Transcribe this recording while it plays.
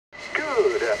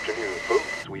Good afternoon,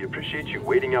 folks. We appreciate you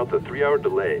waiting out the 3-hour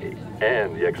delay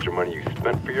and the extra money you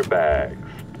spent for your bags.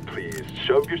 Please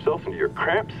shove yourself into your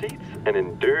cramped seats and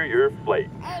endure your flight.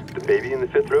 The baby in the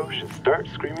 5th row should start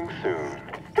screaming soon.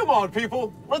 Come on,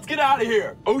 people. Let's get out of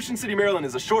here. Ocean City, Maryland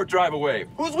is a short drive away.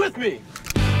 Who's with me?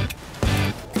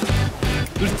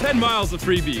 There's 10 miles of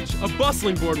free beach, a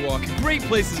bustling boardwalk, great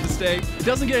places to stay. It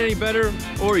doesn't get any better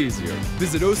or easier.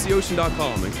 Visit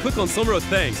OCOcean.com and click on Summer of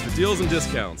Thanks for deals and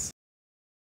discounts.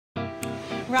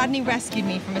 Rodney rescued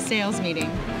me from a sales meeting.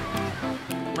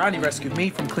 Rodney rescued me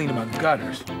from cleaning my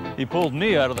gutters. He pulled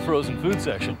me out of the frozen food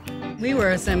section. We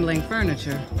were assembling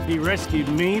furniture. He rescued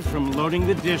me from loading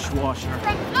the dishwasher.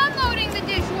 From unloading the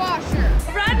dishwasher.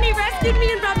 Rodney rescued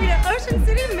me and brought me to Ocean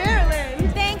City,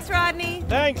 Maryland. Thanks, Rodney.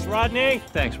 Thanks, Rodney.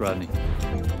 Thanks, Rodney.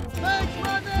 Thanks,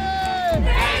 Rodney!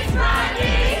 Thanks,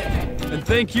 Rodney! And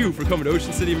thank you for coming to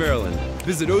Ocean City, Maryland.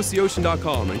 Visit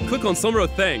OCOcean.com and click on Summer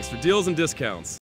of Thanks for deals and discounts.